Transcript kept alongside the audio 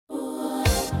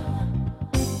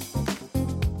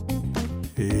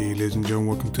Hey ladies and gentlemen,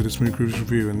 welcome to the Smooth Grooves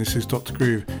Review, and this is Dr.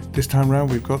 Groove. This time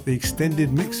round we've got the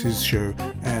extended mixes show,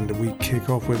 and we kick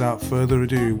off without further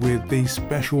ado with the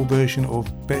special version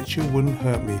of Bet You Wouldn't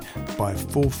Hurt Me by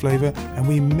Full Flavor, and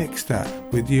we mix that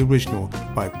with the original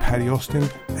by Paddy Austin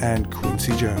and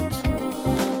Quincy Jones.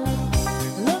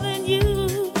 Loving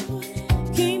you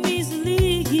came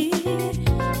easily,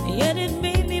 yet it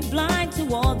made me blind to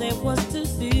all there was to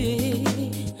see,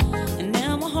 and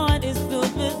now my heart is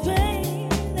filled with pain.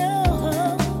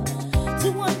 To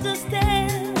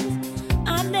understand,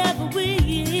 I never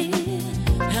will.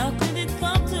 How could it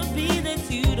come to be that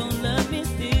you don't love me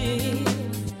still?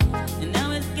 And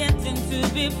now it's getting to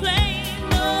be plain.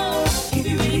 No, if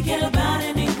you really care about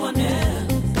anyone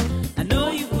else, I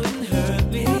know you wouldn't hurt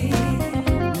me. No.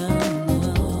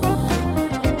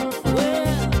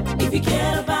 Well, if you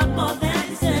cared about more than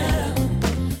yourself,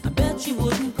 I bet you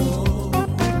wouldn't go.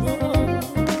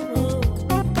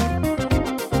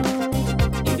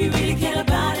 If you really cared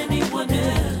about anyone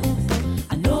else,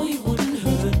 I know you wouldn't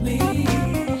hurt me.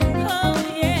 Oh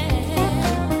yeah.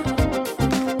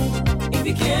 If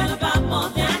you cared about more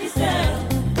than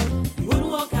yourself, you wouldn't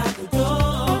walk out the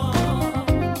door.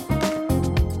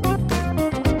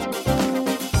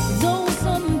 Though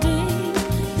some days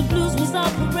the blues was our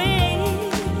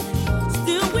parade,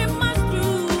 still we marched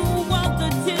through all the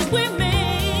tears we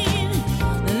made.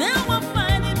 Now I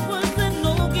find it was an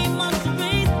old game of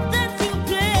charades that you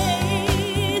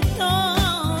played.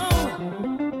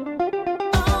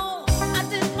 Oh, I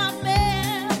did my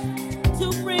best to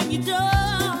bring you joy.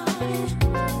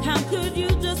 How could you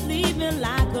just leave me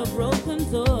like a broken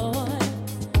toy?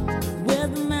 Where's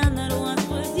the man that once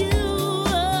was you?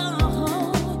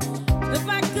 If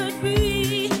I could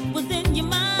be within your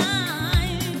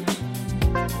mind,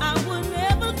 I would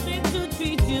never think to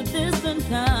treat you this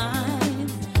unkind.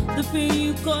 The pain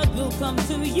you caused will come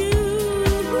to you.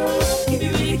 If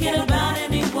you really cared about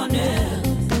anyone else,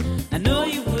 I know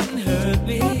you wouldn't hurt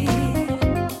me.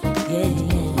 Yeah.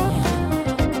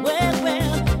 Well,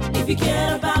 if you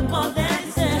cared about more than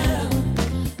yourself,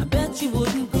 I bet you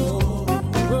wouldn't go.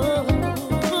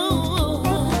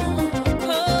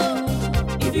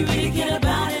 If you really cared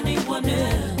about anyone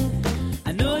else,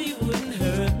 I know you wouldn't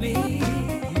hurt me.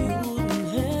 You wouldn't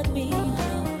hurt me, no.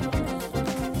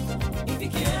 If you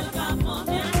cared about more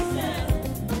than yourself,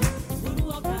 you wouldn't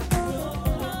walk out the door.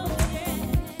 Yeah.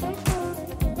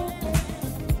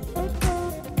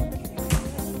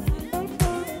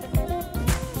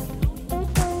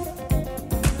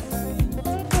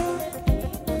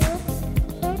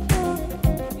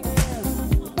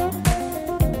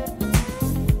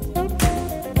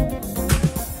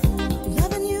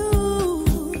 Loving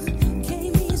you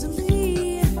came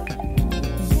easily,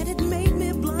 yet it made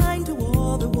me blind to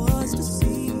all there was to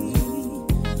see.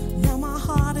 Now my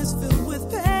heart is filled with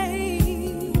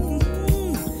pain.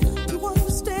 To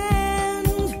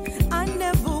understand, I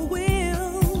never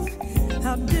will.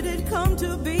 How did it come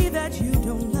to be that you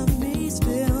don't love me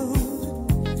still?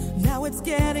 Now it's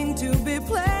getting to be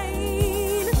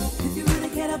plain. If you really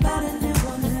cared about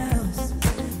anyone else,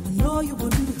 I know you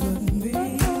wouldn't hurt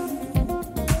me.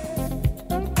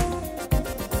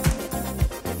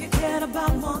 If you cared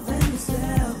about more than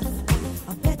yourself,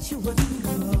 I bet you wouldn't go.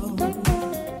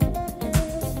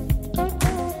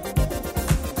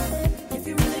 If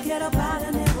you really cared about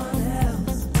anyone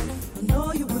else, I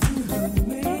know you wouldn't hurt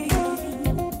me.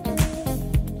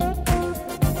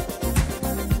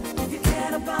 If you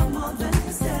cared about more than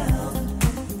yourself,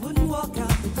 you wouldn't walk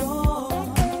out the door.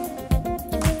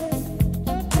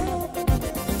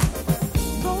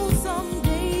 Though some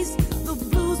days the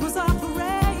blues was our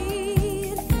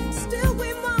parade, still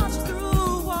we marched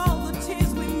through all the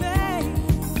tears we made.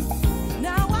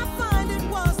 Now I find it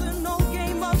was an old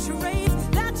game of charades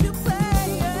that you played.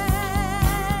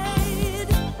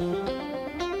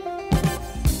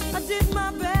 I did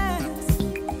my best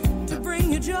to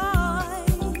bring you joy.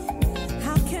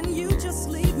 How can you just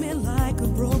leave me like a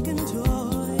broken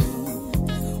toy?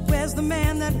 Where's the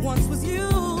man that once was you?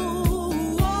 Oh,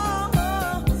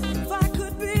 if I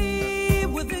could be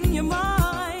within your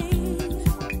mind,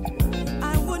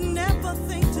 I would never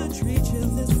think to treat you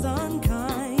this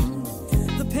unkind.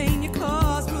 The pain you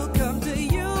caused will come to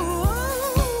you.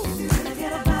 If you really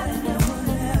cared about anyone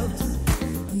else,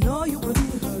 I know you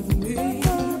wouldn't hurt me.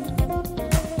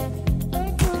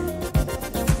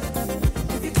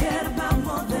 If you cared about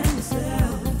more than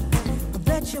yourself, I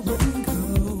bet you wouldn't go.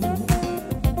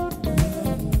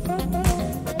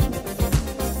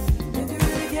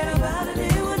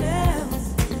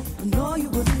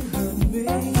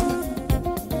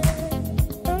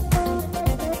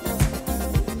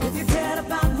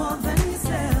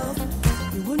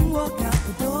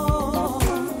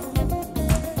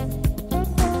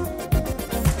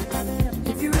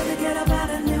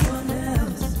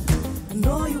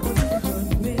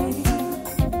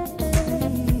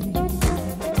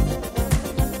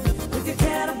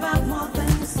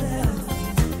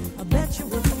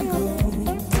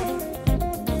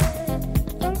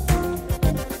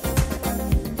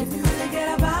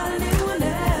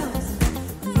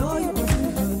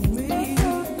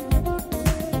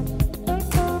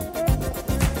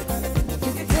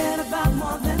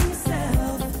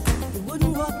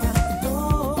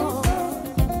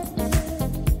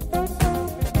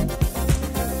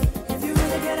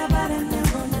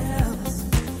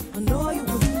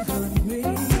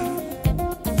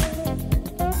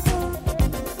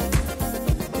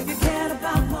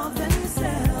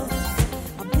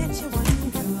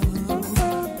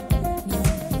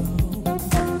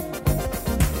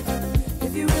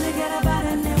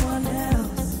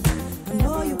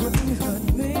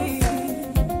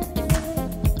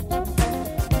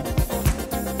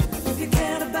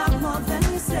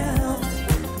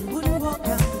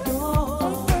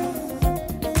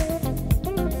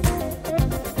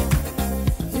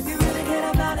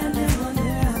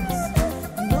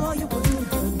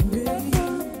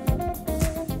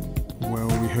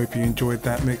 enjoyed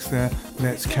that mix there.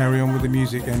 Let's carry on with the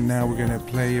music, and now we're going to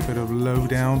play a bit of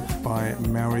Lowdown by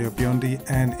Mario Biondi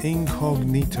and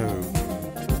Incognito.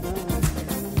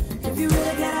 If you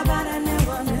really care about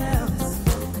anyone else,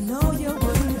 I know you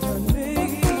wouldn't hurt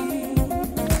me.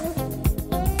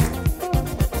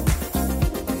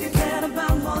 If you cared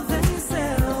about more than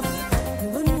yourself, you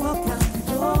wouldn't walk out the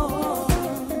door.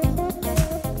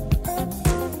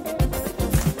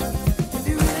 If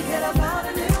you really cared about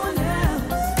anyone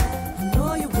else, I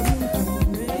know you wouldn't hurt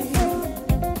me.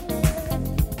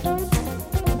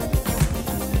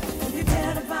 If you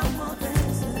cared about more than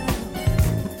yourself.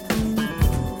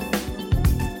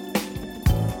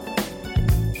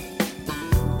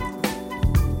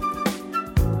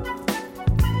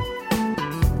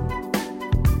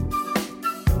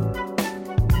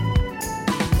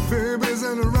 Babies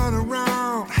and run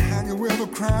around, hanging with a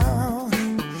crowd,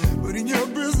 putting your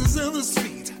business in the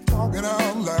street, talking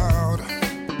out loud,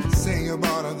 saying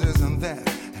about this and that,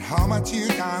 and how much you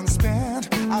can spend.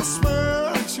 I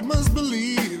swear you must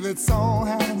believe it's all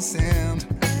heaven sent.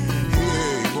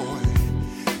 Hey boy,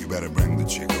 you better bring the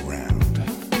chick around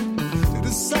to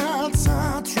the sad,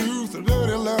 sad truth, the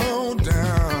dirty low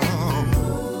down.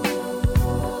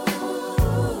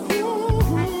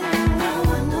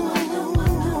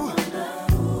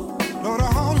 Lord,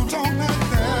 I hope you don't like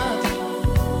that.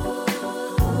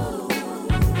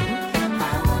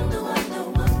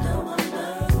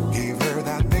 Gave her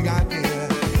that big idea.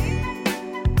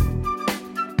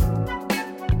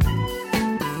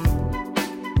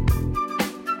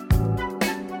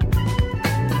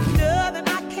 Nothing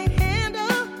I can't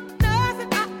handle, nothing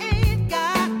I ain't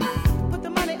got. Put the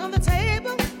money on the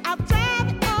table, I'll drive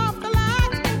it off the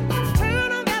lot.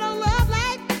 Turn on that love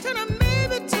light, turn a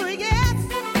maybe to a yes.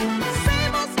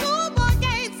 Same old schoolboy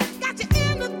games, got you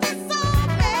into this old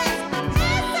mess.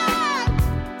 Hey son,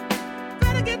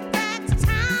 better get back to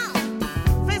town.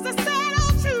 Face the sad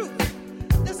old truth,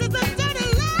 this is a dirty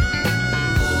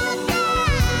love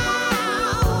down.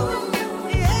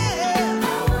 Yeah.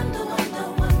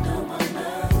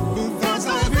 With those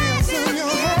ideas in your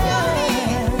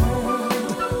head.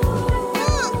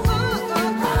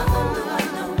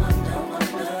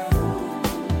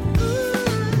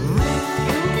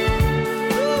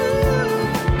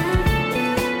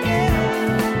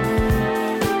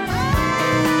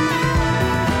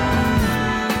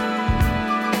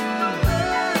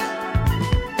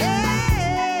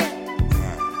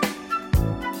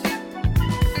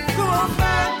 Go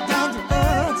back down to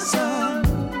earth, son.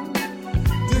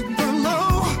 Dig the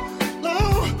low,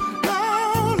 low,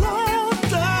 low, low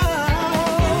down.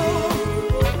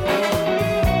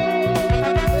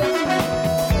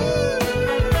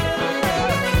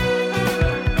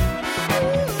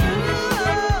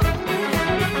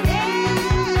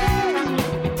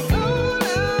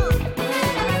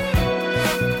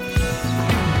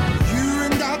 You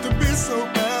ain't got to be so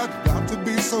bad, got to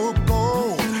be so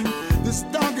cold. This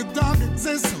donkey dog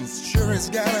existence sure is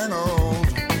getting old.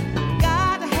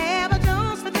 Gotta have a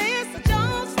Jones for this, a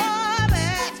Jones for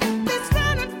that. This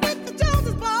running with the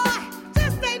Joneses, boy,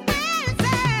 just ain't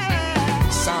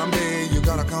bad. Someday you're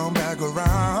gonna come back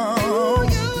around. Ooh,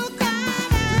 you To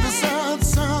cry. the sad,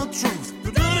 sad truth,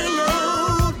 the dirty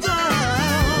low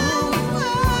down.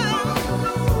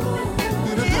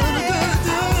 The dirty, dirty,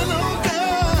 dirty low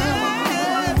down.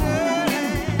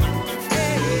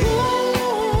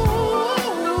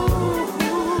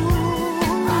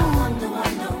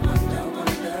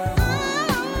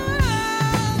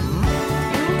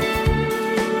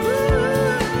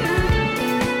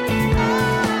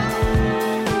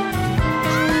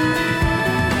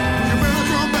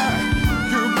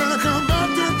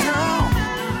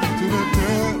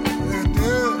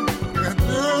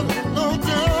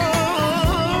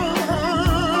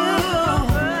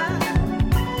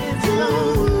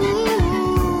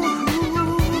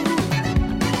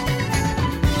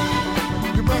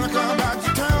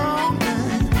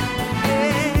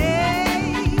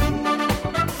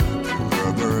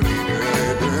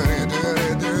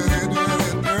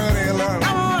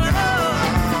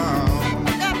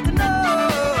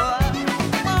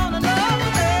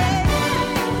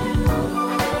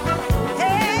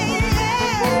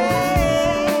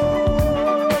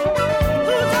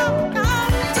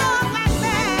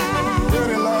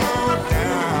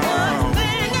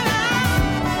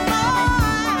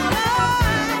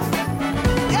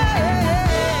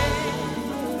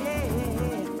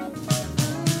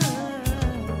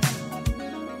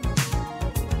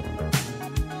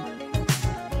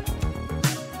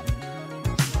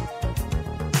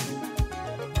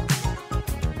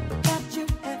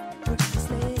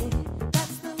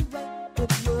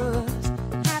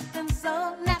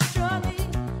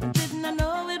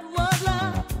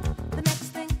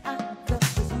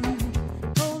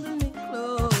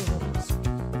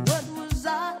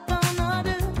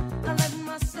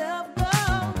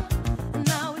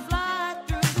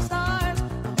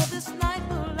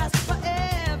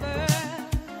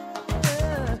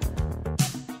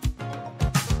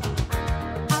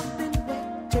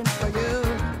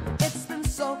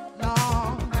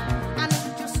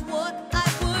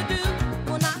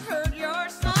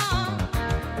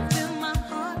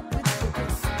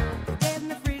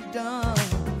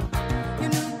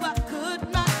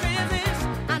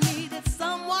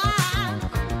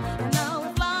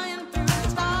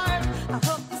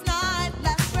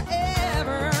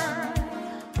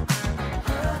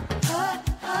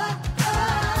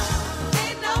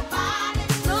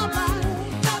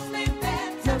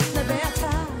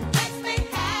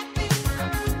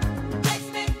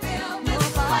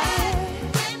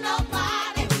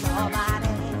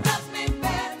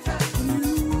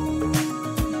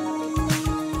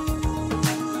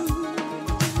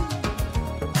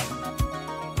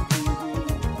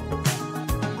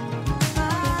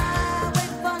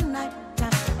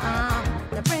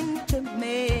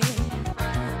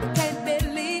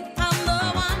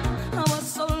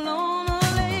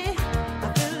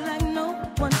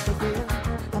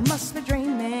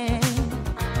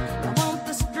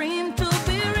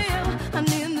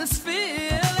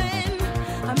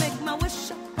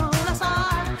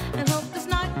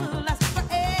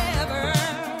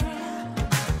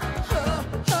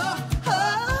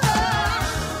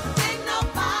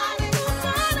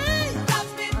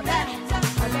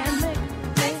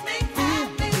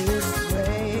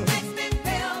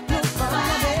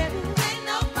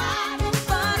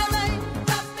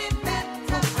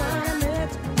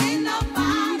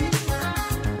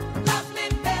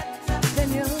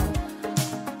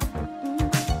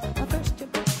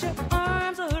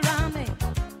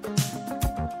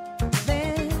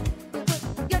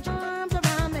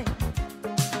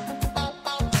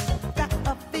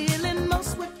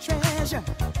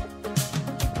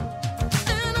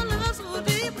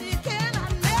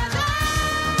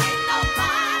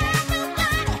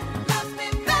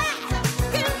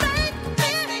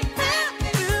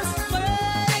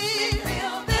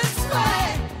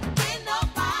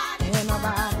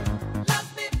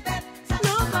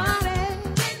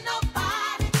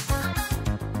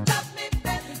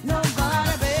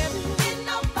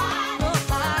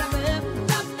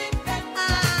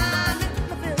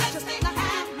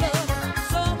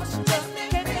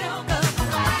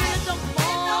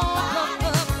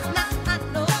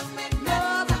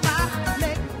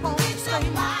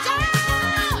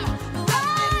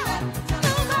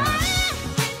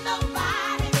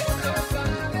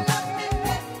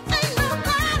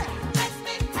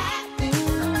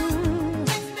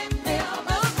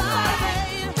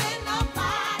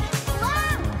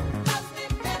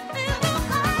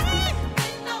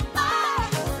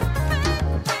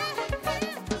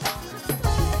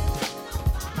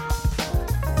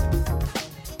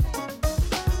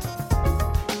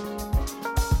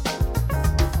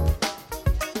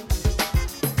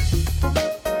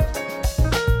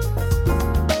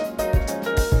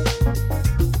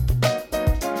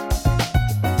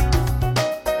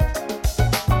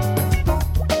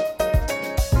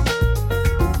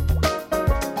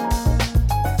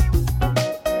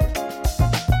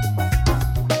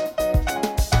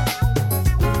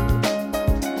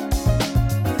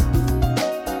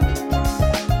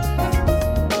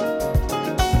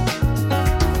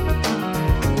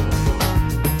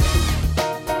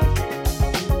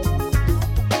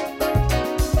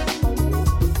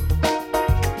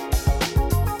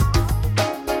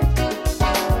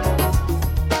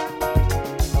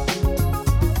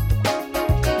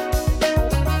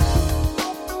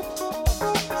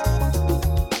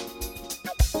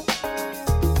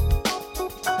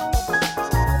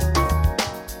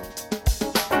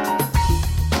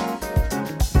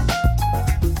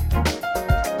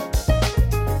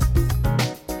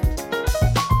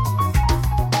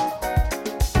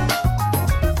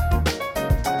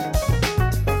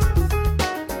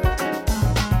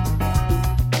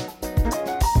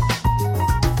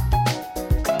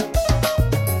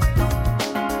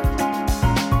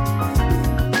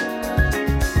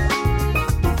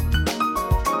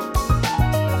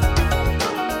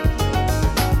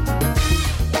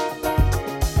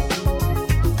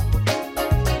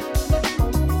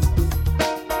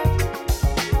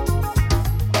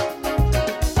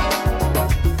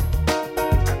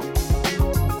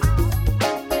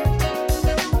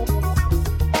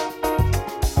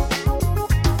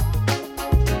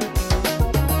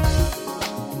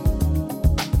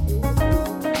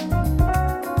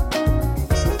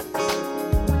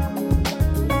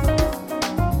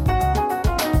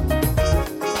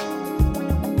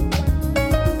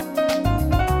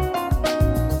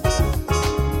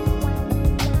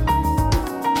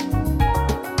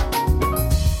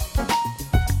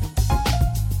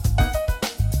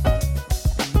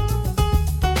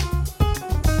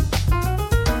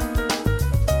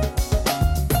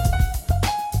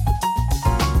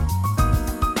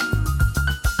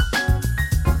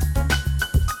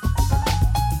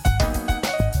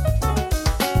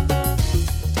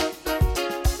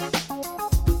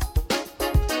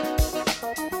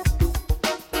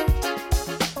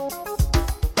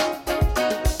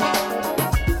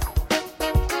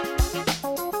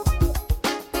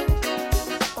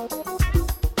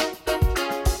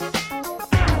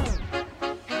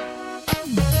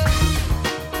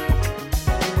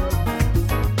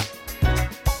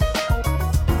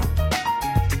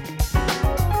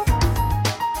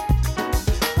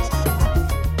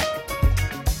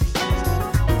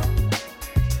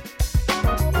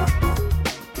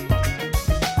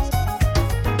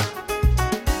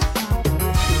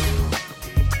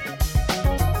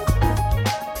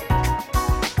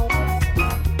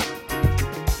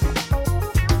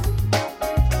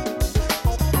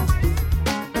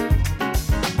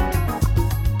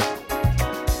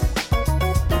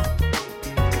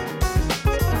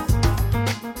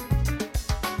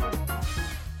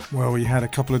 Well, we had a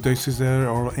couple of doses there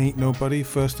of Ain't Nobody.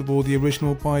 First of all, the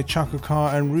original by Chaka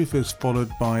Khan and Rufus,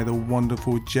 followed by the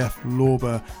wonderful Jeff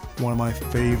Lorber, one of my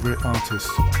favourite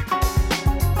artists.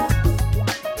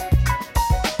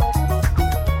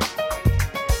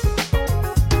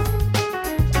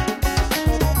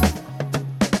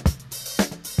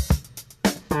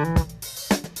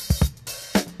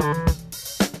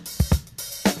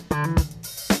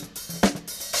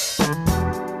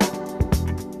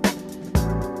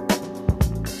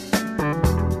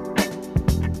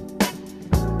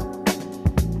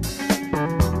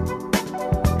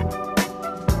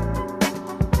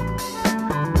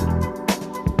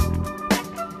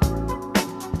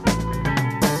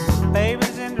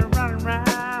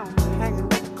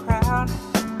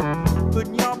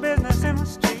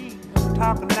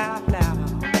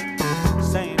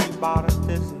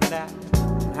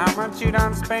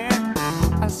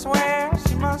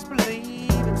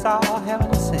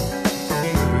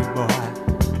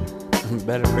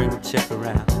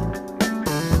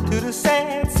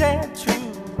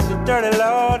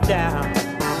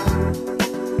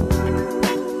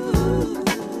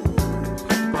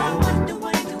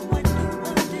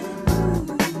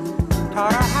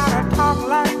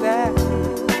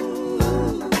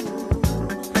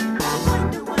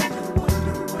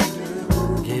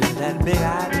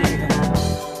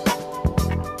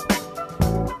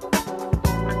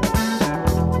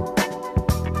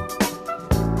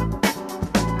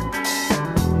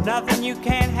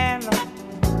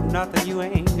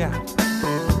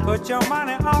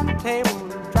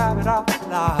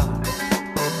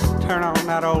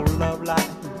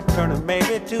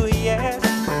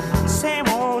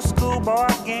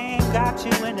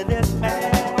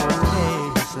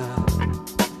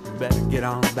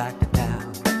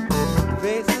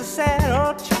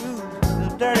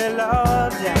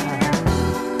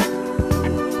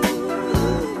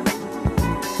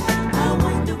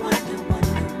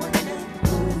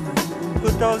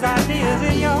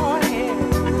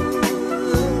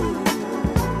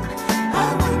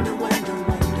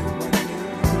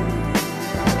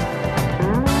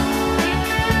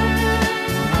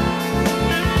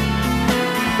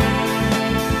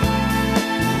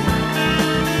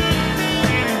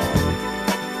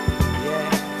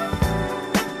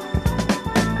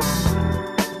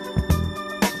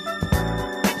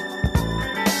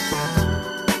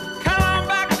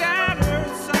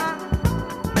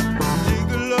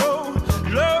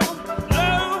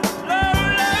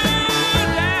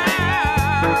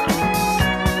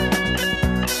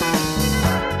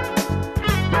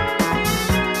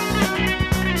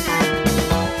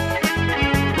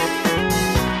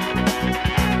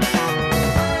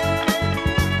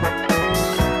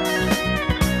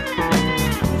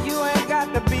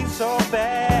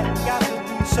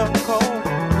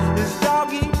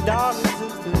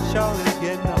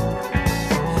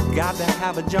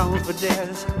 Jones for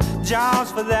this,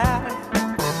 Jones for that.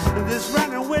 This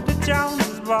running with the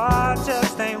Joneses, boy,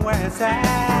 just ain't where it's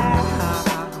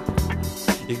at.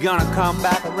 You're gonna come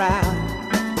back around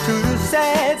to the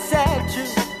sad, sad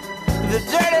truth, the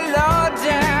dirty low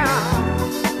down.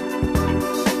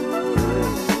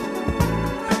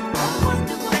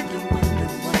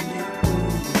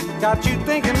 Got you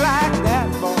thinking like that,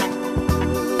 boy.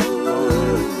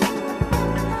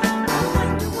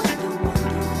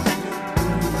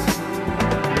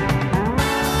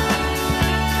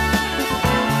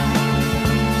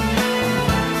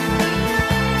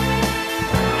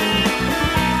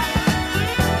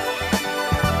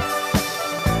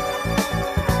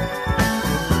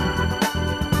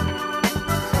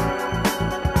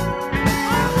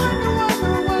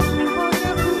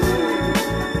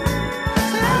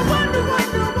 Wonder,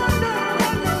 wonder, wonder.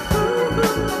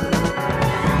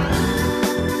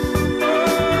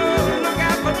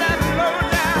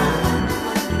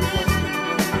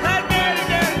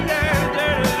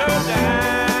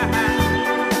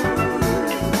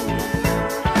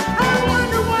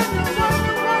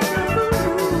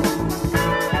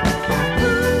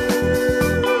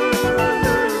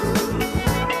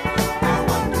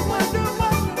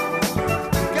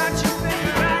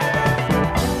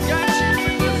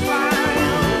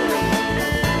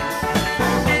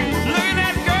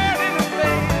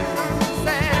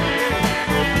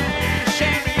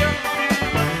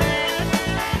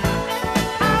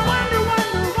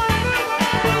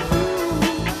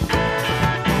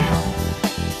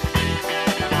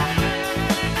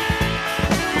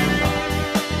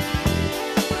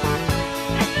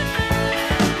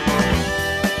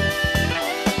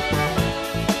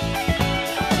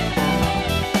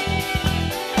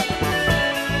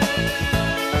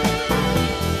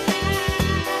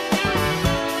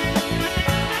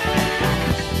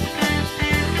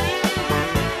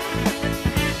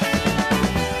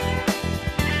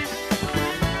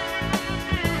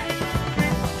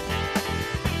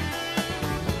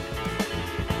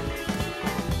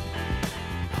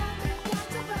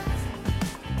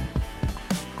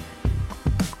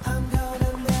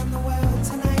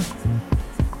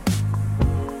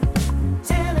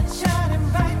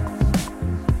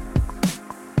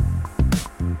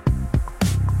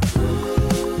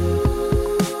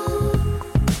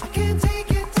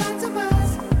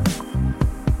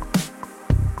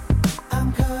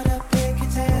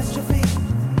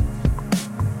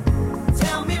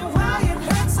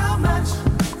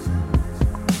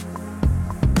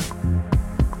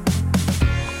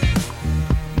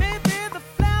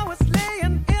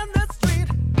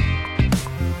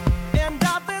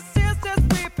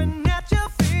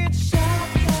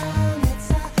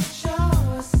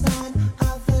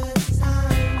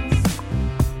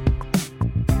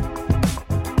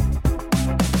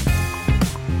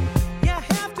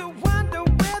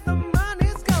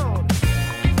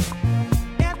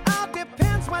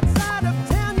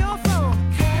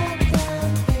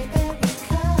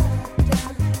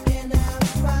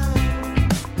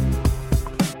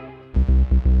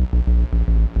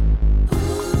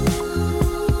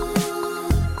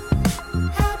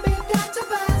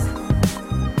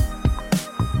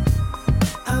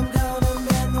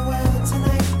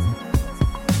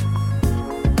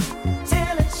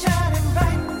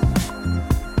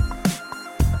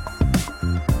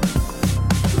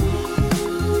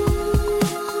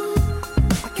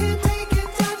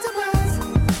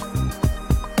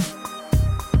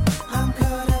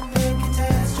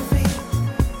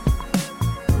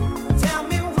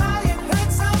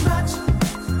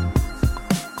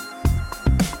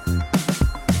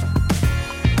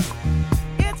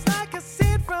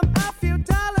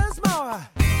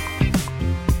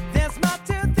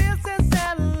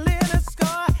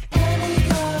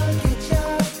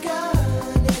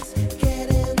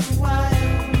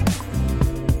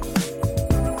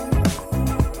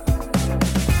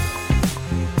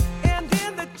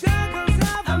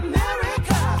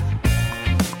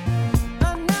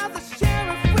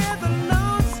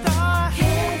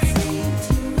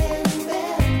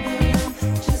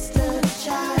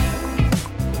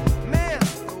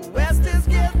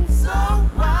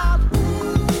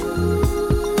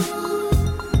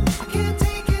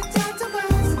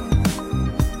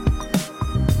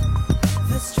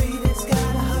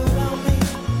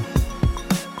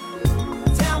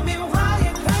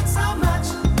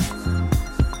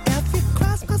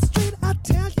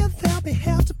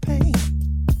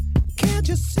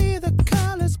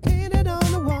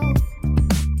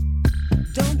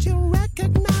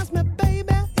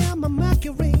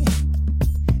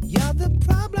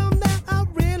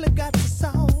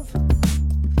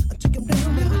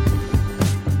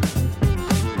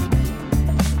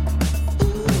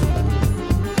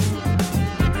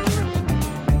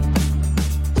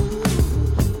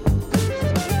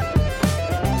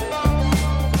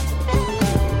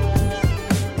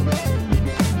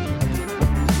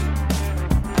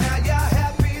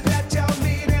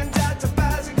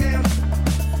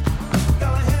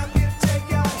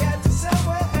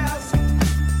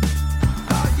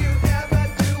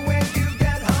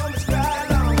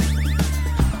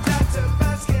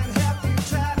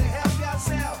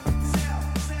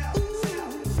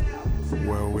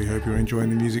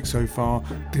 music so far.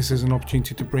 This is an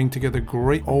opportunity to bring together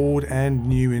great old and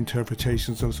new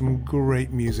interpretations of some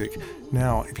great music.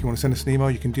 Now, if you want to send us an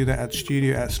email, you can do that at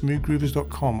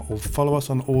studio@smoothgroovers.com or follow us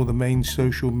on all the main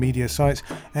social media sites,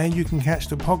 and you can catch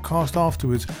the podcast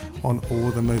afterwards on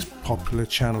all the most popular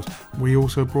channels. We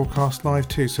also broadcast live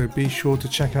too, so be sure to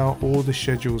check out all the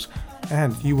schedules.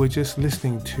 And you were just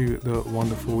listening to the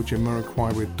wonderful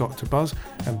Jamiroquai with Dr. Buzz,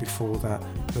 and before that,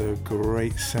 the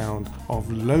great sound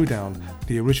of Lowdown,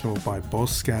 the original by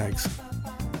Boz Scaggs.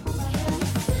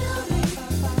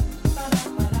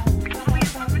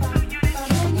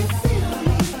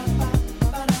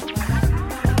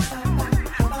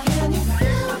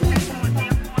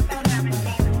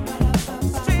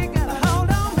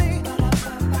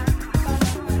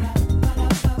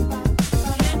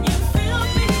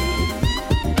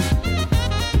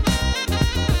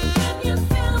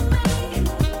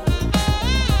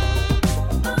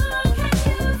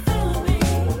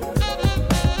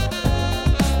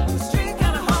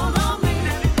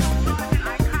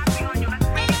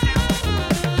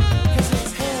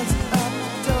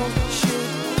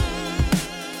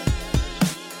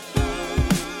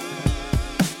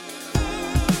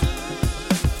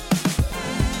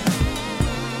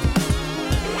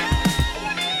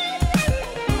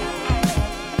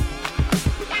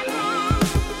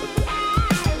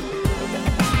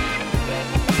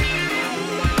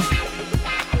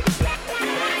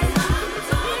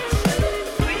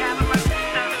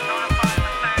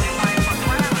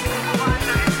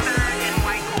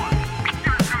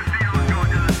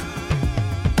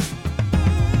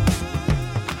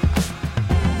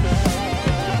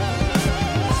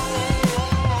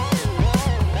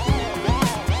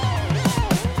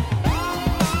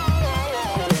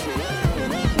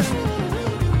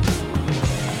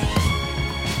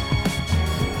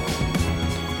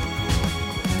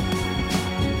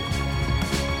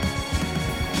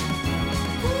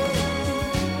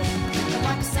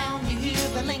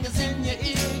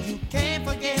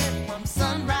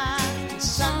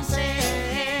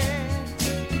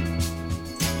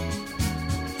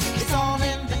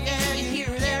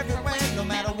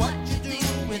 America.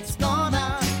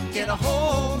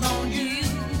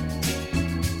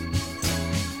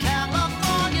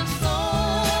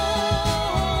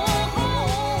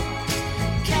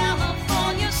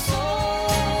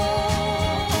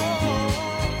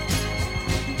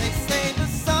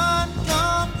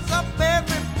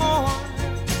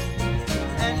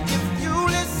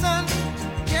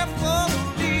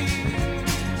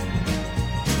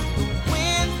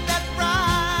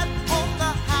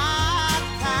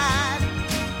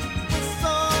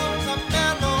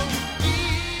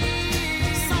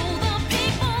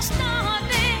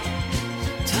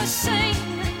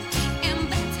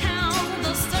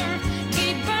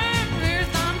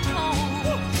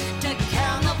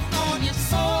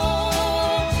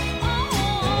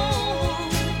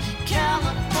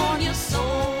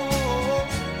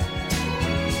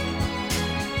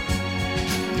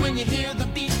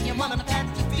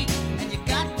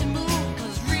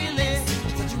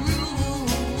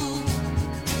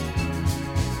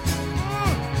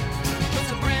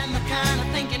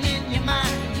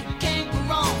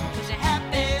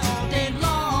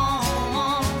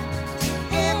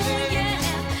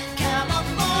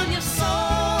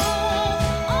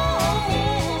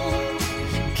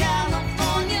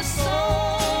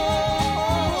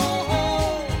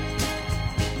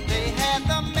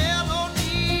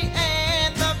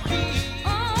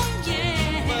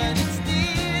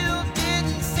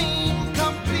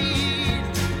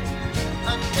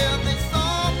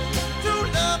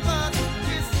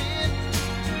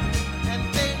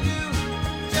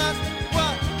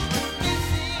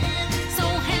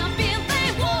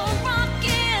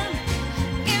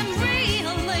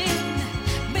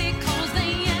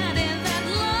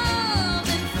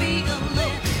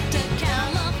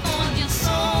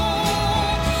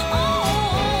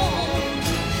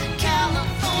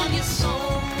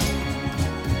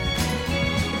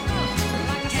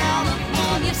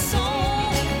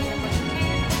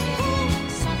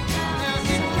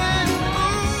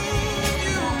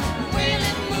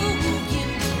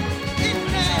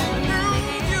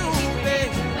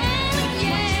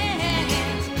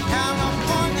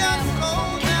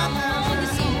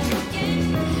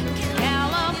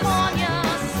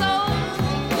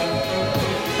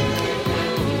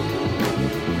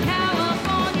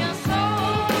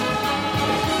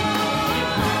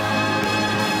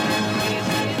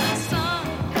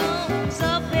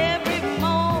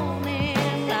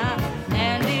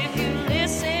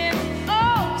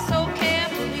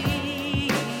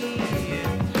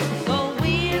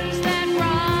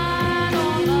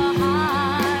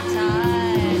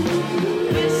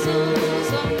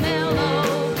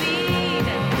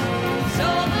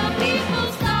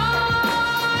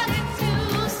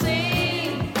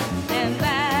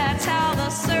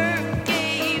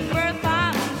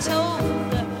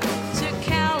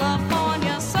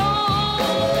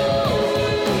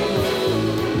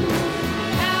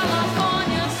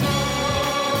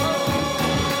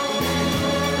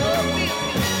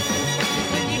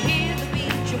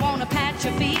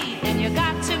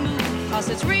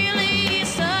 really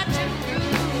such a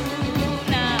groove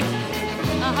now.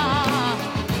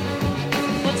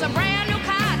 Puts a brand new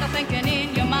kind of thinking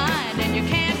in your mind, and you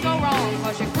can't go wrong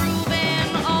 'cause you're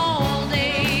grooving all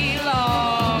day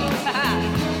long.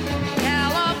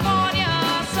 California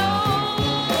soul,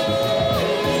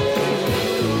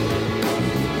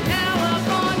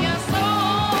 California soul.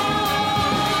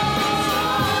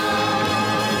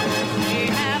 We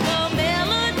have a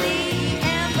melody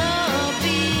and the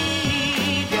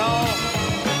beat, y'all,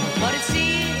 but it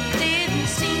didn't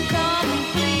seem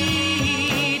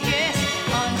complete, yes,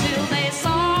 until they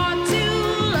saw two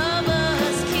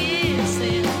lovers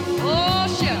kissing. Oh,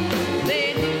 sure, they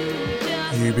knew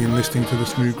just. You've been listening to the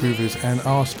Smooth Groovers and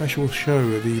our special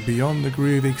show, the Beyond the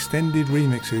Groove extended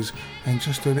remixes. And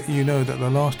just to let you know that the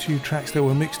last two tracks that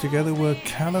were mixed together were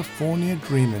California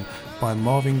Dreamin' by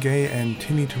Marvin Gaye and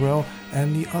Timmy Terrell,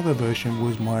 and the other version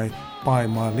was by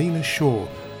Marlena Shaw.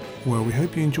 Well, we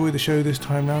hope you enjoyed the show this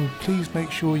time round. Please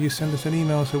make sure you send us an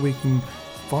email so we can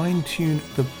fine-tune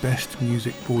the best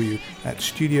music for you at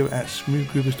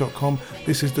studio@smoothgroovers.com.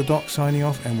 This is the Doc signing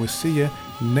off, and we'll see you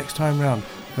next time round.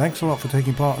 Thanks a lot for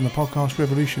taking part in the Podcast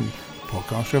Revolution.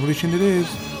 Podcast Revolution it is.